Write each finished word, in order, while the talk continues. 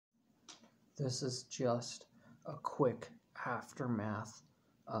This is just a quick aftermath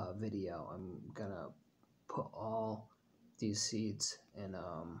video. I'm gonna put all these seeds in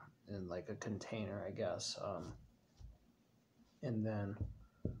like a container, I guess. And then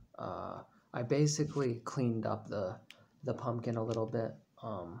I basically cleaned up the pumpkin a little bit.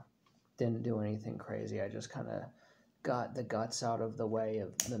 Didn't do anything crazy. I just kind of got the guts out of the way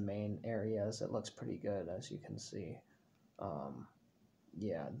of the main areas. It looks pretty good, as you can see.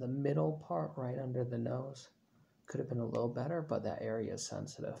 Yeah, the middle part right under the nose could have been a little better, but that area is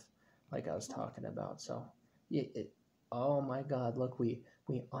sensitive, like I was talking about. So, oh my God, look, we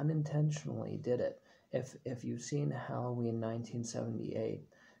unintentionally did it. If you've seen Halloween 1978,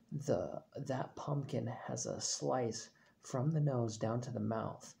 that pumpkin has a slice from the nose down to the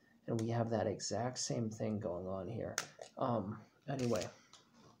mouth, and we have that exact same thing going on here. Anyway,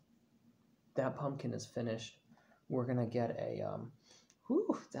 that pumpkin is finished. We're gonna get a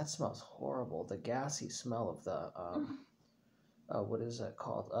whew, that smells horrible. The gassy smell of the what is it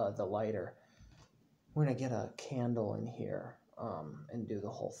called? The lighter. We're gonna get a candle in here and do the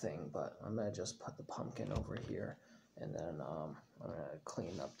whole thing, but I'm gonna just put the pumpkin over here, and then I'm gonna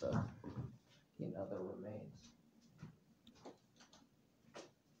clean up the the remains.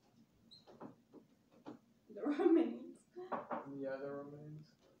 The remains. Yeah, the remains.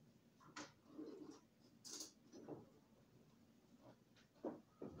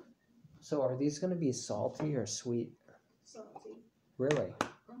 So are these gonna be salty or sweet? Salty. Really?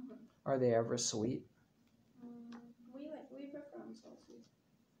 Are they ever sweet? We prefer them salty.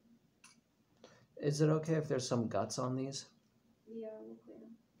 Is it okay if there's some guts on these? Yeah, we'll clean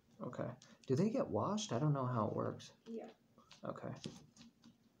them. Okay. Do they get washed? I don't know how it works. Yeah. Okay.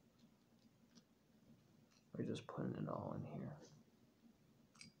 We're just putting it all in here.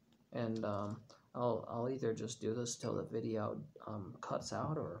 And I'll either just do this till the video cuts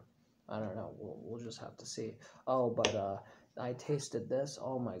out, or I don't know. We'll just have to see. Oh, but I tasted this.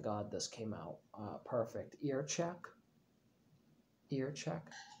 Oh my God, this came out perfect. Ear check. Ear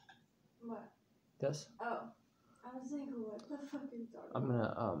check. What? This. Oh, I was like, what the fuck are you talking I'm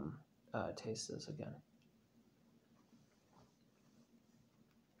about? gonna taste this again.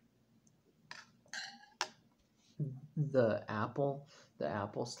 The apple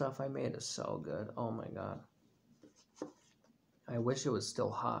stuff I made is so good. Oh my God. I wish it was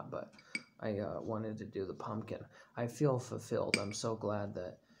still hot, but I wanted to do the pumpkin. I feel fulfilled. I'm so glad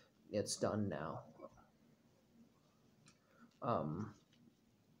that it's done now.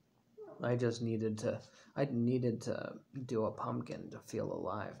 I just needed to do a pumpkin to feel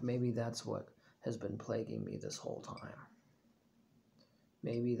alive. Maybe that's what has been plaguing me this whole time.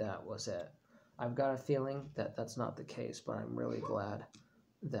 Maybe that was it. I've got a feeling that that's not the case, but I'm really glad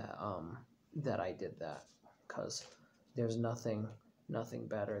that that I did that, because there's nothing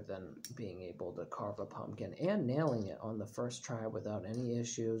better than being able to carve a pumpkin and nailing it on the first try without any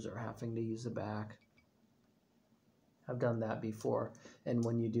issues or having to use the back. I've done that before, and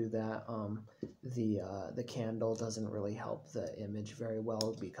when you do that, the candle doesn't really help the image very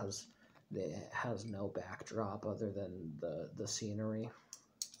well because it has no backdrop other than the scenery.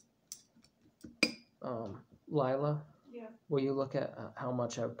 Lila? Yeah. Will you look at how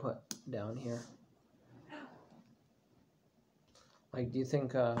much I've put down here? Like, do you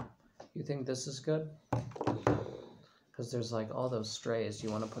think this is good? Because there's like all those strays. Do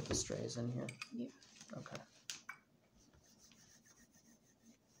you want to put the strays in here? Yeah. Okay.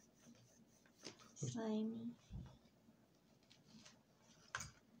 Slimy.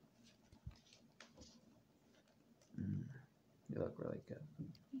 You look really good.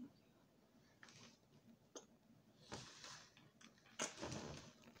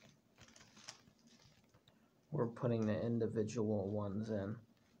 We're putting the individual ones in.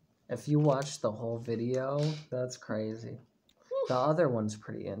 If you watch the whole video, that's crazy. The other one's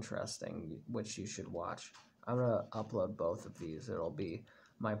pretty interesting, which you should watch. I'm gonna upload both of these. It'll be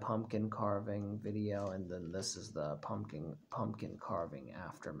my pumpkin carving video, and then this is the pumpkin carving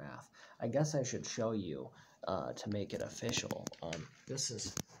aftermath. I guess I should show you to make it official. This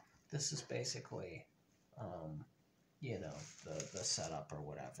is basically you know, the setup or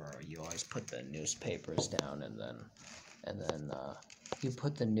whatever. You always put the newspapers down, and then you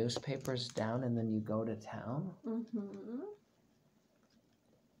put the newspapers down, and then you go to town.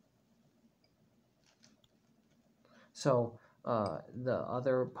 So the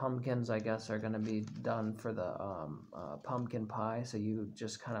other pumpkins, I guess, are going to be done for the pumpkin pie. So you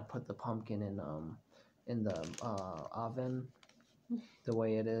just kind of put the pumpkin in the oven the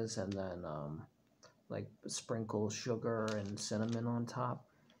way it is, and then like sprinkle sugar and cinnamon on top.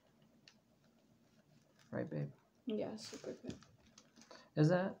 Right, babe? Yeah, super good. Is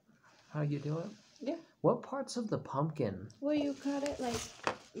that? how you do it? Yeah. What parts of the pumpkin? Well, you cut it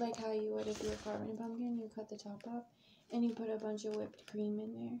like how you would if you were carving a pumpkin. You cut the top off, and you put a bunch of whipped cream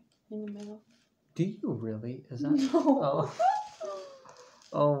in there in the middle. Do you really? Is that? No. Oh.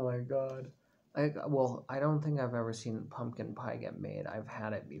 Oh my god. I don't think I've ever seen pumpkin pie get made. I've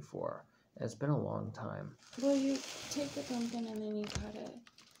had it before. It's been a long time. Well, you take the pumpkin and then you cut it.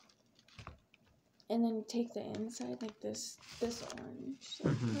 And then you take the inside, like this orange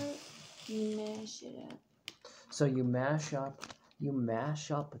part, you mash it up. So you mash up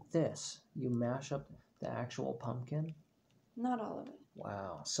this. You mash up the actual pumpkin? Not all of it.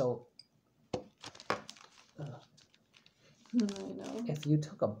 Wow. So I know. if you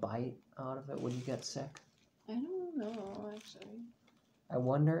took a bite out of it, would you get sick? I don't know, actually. I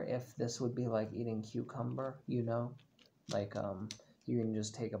wonder if this would be like eating cucumber, you know? Like, you can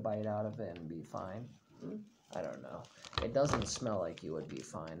just take a bite out of it and be fine. I don't know. It doesn't smell like you would be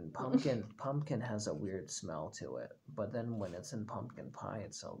fine. Pumpkin has a weird smell to it, but then when it's in pumpkin pie,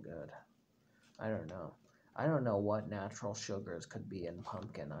 it's so good. I don't know. I don't know what natural sugars could be in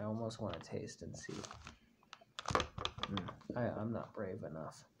pumpkin. I almost want to taste and see. I'm not brave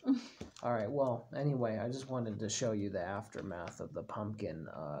enough. All right, well, anyway, I just wanted to show you the aftermath of the pumpkin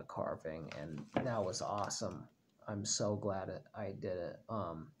carving, and that was awesome. I'm so glad I did it.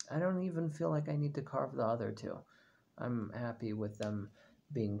 I don't even feel like I need to carve the other two. I'm happy with them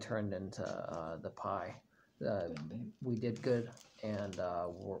being turned into the pie. We did good, and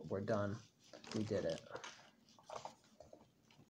we're done. We did it.